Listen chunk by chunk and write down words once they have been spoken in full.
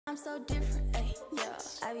I'm so different, ay, yeah.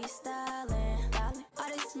 I be styling, all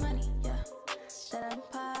this money, yeah, that I'm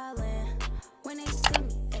piling. When they see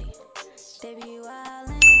me, ay, they be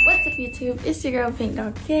wildin'. What's up YouTube? It's your girl Pink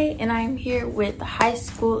Dog K, and I'm here with the high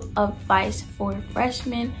school advice for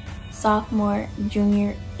freshmen, sophomore,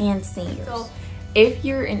 junior, and seniors. So if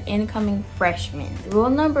you're an incoming freshman, rule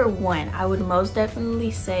number one, I would most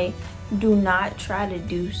definitely say do not try to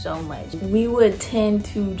do so much. We would tend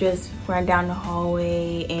to just run down the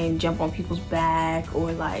hallway and jump on people's back,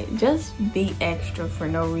 or like just be extra for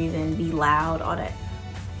no reason, be loud, all that.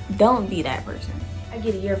 Don't be that person. I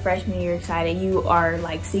get it, you're a freshman, you're excited, you are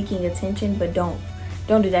like seeking attention, but don't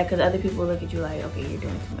do that, because other people look at you like, okay, you're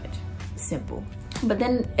doing too much. Simple. But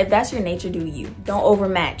then if that's your nature, do you. Don't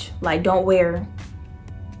overmatch. Like, don't wear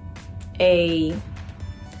a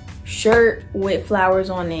shirt with flowers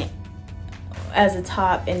on it as a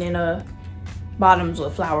top, and then a bottoms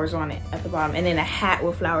with flowers on it at the bottom, and then a hat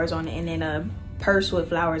with flowers on it, and then a purse with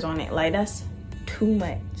flowers on it. Like, that's too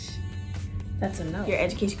much. That's enough. Your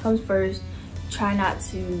education comes first. Try not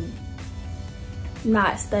to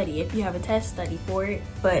not study. If you have a test, study for it.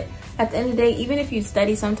 But at the end of the day, even if you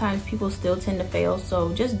study, sometimes people still tend to fail.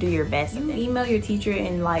 So just do your best. You email your teacher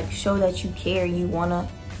and like show that you care, you wanna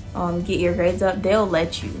get your grades up, they'll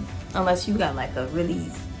let you, unless you got like a really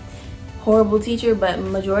horrible teacher. But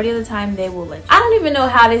majority of the time they will let you. I don't even know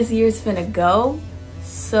how this year's finna go,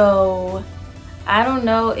 so I don't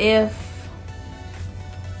know if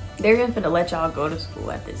they're even finna let y'all go to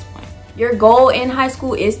school at this point. Your goal in high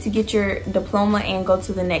school is to get your diploma and go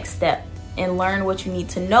to the next step and learn what you need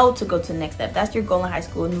to know to go to the next step. That's your goal in high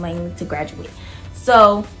school, and mainly to graduate.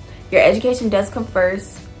 So your education does come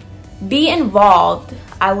first. Be involved.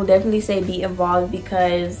 I will definitely say be involved,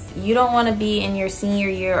 because you don't want to be in your senior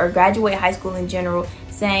year or graduate high school in general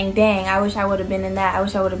saying, dang, I wish I would have been in that, I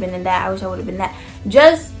wish I would have been in that, I wish I would have been that.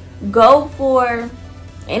 Just go for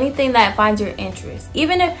anything that finds your interest.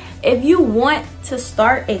 Even if you want to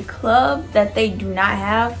start a club that they do not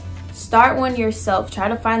have, start one yourself. Try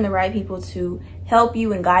to find the right people to help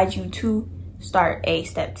you and guide you to start a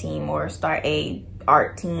step team or start a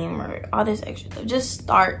art team or all this extra stuff. Just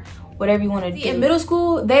start whatever you want to do. In middle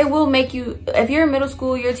school, they will make you, if you're in middle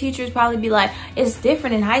school, your teachers probably be like, it's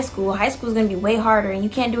different in high school. High school is going to be way harder and you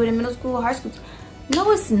can't do it in middle school. High school,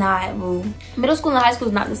 no, it's not, boo. Middle school and high school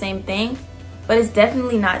is not the same thing, but it's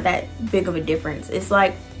definitely not that big of a difference. It's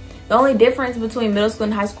like the only difference between middle school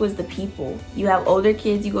and high school is the people. You have older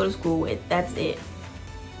kids you go to school with, that's it.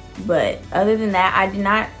 But other than that, I did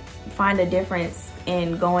not find a difference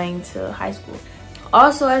in going to high school.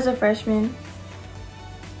 Also, as a freshman,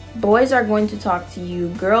 boys are going to talk to you.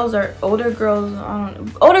 Older girls are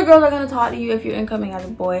going to talk to you if you're incoming as a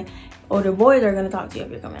boy. Older boys are going to talk to you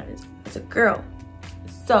if you're coming as a girl.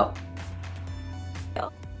 So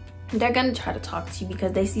they're gonna try to talk to you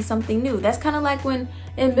because they see something new. That's kind of like when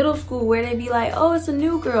in middle school, where they be like, oh, it's a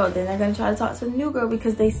new girl. Then they're gonna try to talk to the new girl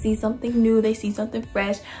because they see something new, they see something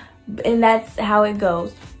fresh, and that's how it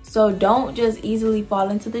goes. So don't just easily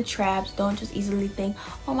fall into the traps. Don't just easily think,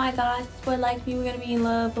 oh my gosh, this boy likes me, we're gonna be in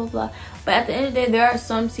love, blah blah. But at the end of the day, there are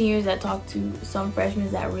some seniors that talk to some freshmen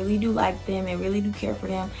that really do like them and really do care for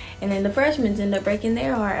them, and then the freshmen end up breaking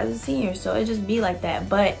their heart as a senior. So it just be like that.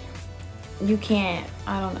 But you can't,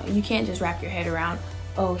 I don't know, you can't just wrap your head around,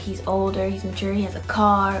 oh, he's older, he's mature, he has a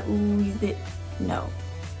car, ooh, he's it. No,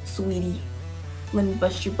 sweetie, let me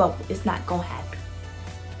bust your bubble. It's not gonna happen.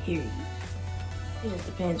 Period. It just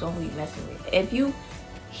depends on who you're messing with. If you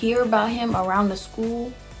hear about him around the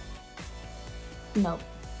school, no,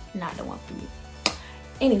 not the one for you.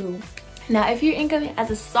 Anywho, now if you're incoming as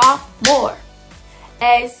a sophomore,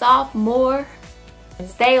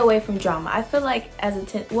 stay away from drama. I feel like as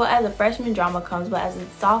a freshman, drama comes, but as a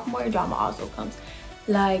sophomore, drama also comes.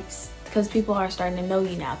 Like, because people are starting to know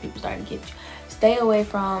you now, people starting to get you. Stay away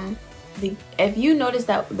from if you notice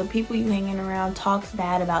that the people you hanging around talks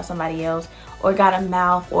bad about somebody else, or got a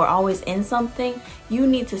mouth, or always in something, you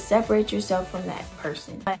need to separate yourself from that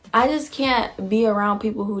person. I just can't be around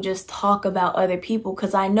people who just talk about other people,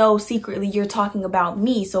 because I know secretly you're talking about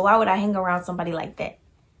me. So why would I hang around somebody like that?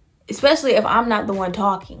 Especially if I'm not the one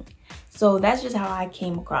talking. So that's just how I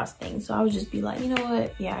came across things. So I would just be like, you know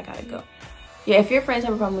what? Yeah, I gotta go. Yeah, if your friends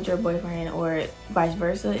have a problem with your boyfriend or vice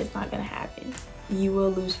versa, it's not gonna happen. You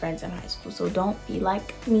will lose friends in high school. So don't be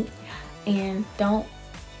like me. And I'm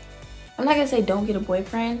not gonna say don't get a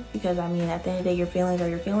boyfriend, because I mean, at the end of the day, your feelings are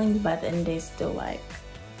your feelings. But at the end of the day, it's still like,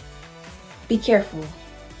 be careful.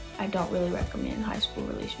 I don't really recommend high school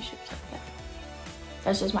relationships like that.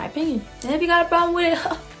 That's just my opinion. And if you got a problem with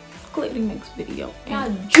it, click the next video. Now,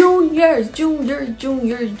 juniors.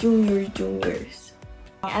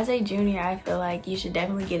 As a junior, I feel like you should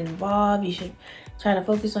definitely get involved. You should try to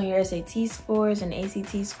focus on your SAT scores and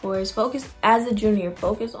ACT scores. As a junior,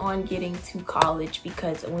 focus on getting to college,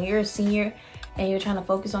 because when you're a senior and you're trying to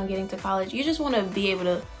focus on getting to college, you just want to be able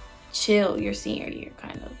to chill your senior year,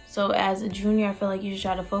 kind of. So as a junior, I feel like you should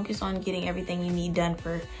try to focus on getting everything you need done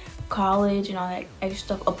for college and all that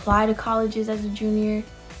extra stuff. Apply to colleges as a junior,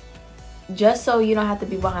 just so you don't have to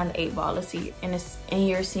be behind the 8 ball in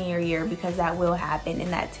your senior year, because that will happen,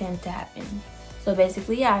 and that tends to happen. So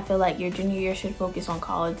basically, yeah, I feel like your junior year should focus on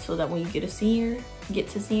college, so that when you get to senior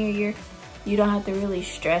year, you don't have to really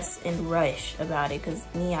stress and rush about it. Because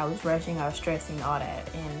me, I was rushing, I was stressing, all that,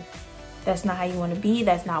 and that's not how you want to be.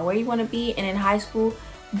 That's not where you want to be. And in high school,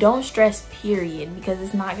 don't stress, period, because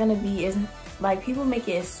it's not gonna be as, like, people make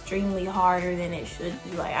it extremely harder than it should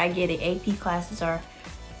be. Like, I get it, AP classes are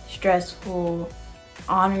stressful,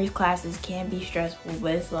 honors classes can be stressful,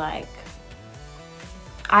 but it's like,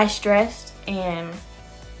 I stressed and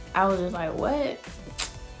I was just like, what?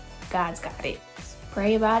 God's got it. Just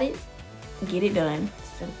pray about it, get it done.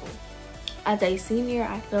 Simple. As a senior,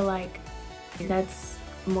 I feel like that's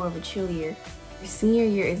more of a chill year. Your senior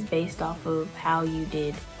year is based off of how you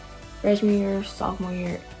did freshman year, sophomore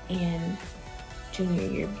year, and junior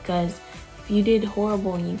year, because if you did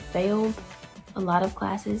horrible and you failed a lot of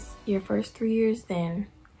classes your first 3 years, then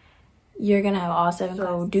you're gonna have all 7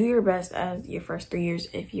 go. Do your best as your first 3 years.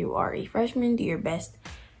 If you are a freshman, do your best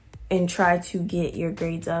and try to get your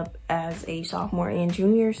grades up as a sophomore and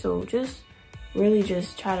junior. So just really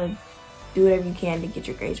just try to do whatever you can to get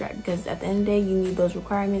your grades right, because at the end of the day, you need those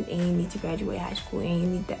requirements and you need to graduate high school and you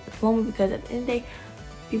need that diploma, because at the end of the day,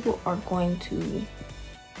 people are going to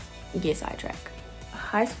get sidetracked.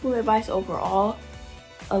 High school advice overall,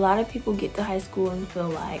 a lot of people get to high school and feel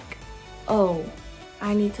like, oh,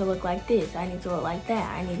 I need to look like this, I need to look like that,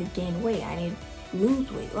 I need to gain weight, I need to lose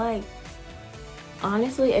weight. Like,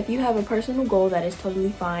 honestly, if you have a personal goal, that is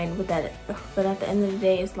totally fine with that, but at the end of the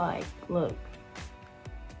day, it's like, look,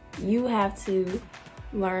 you have to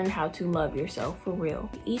learn how to love yourself for real.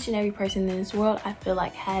 Each and every person in this world, I feel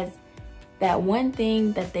like, has that one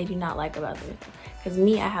thing that they do not like about themselves. Because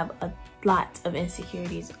me, I have a lot of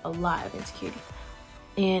insecurities,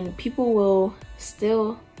 and people will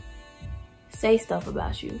still say stuff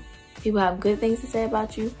about you. People have good things to say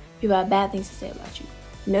about you, people have bad things to say about you.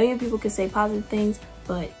 A million people can say positive things,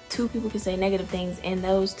 but 2 people can say negative things, and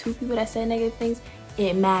those 2 people that say negative things,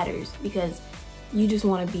 it matters, because you just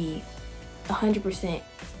want to be 100%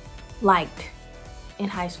 liked in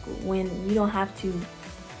high school, when you don't have to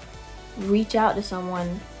reach out to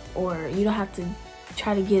someone, or you don't have to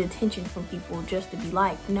try to get attention from people just to be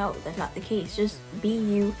liked. No, that's not the case. Just be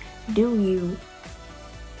you, do you.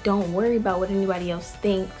 Don't worry about what anybody else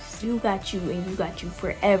thinks. You got you, and you got you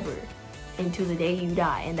forever until the day you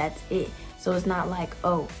die, and that's it. So it's not like,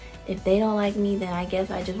 oh, if they don't like me, then I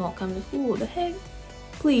guess I just won't come to school. The heck?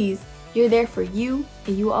 Please, you're there for you,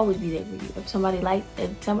 and you will always be there for you.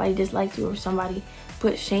 If somebody dislikes you, or somebody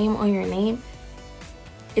puts shame on your name,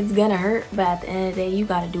 it's gonna hurt, but at the end of the day, you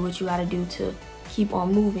gotta do what you gotta do to keep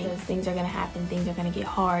on moving, because things are gonna happen, things are gonna get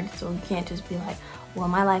hard. So you can't just be like, well,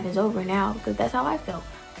 my life is over now, because that's how I felt.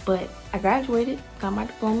 But I graduated, got my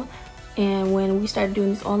diploma, and when we started doing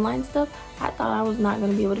this online stuff, I thought I was not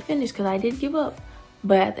gonna be able to finish, because I did give up.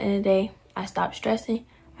 But at the end of the day, I stopped stressing.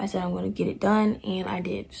 I said I'm gonna get it done, and I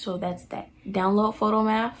did. So that's that. Download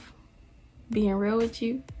photomath, being real with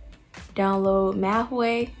you. Download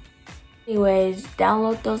Mathway. Anyways,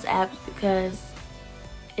 download those apps, because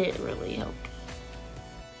it really helped.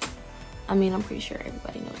 I mean, I'm pretty sure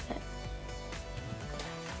everybody knows that.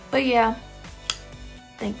 But yeah,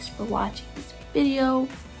 thanks for watching this video.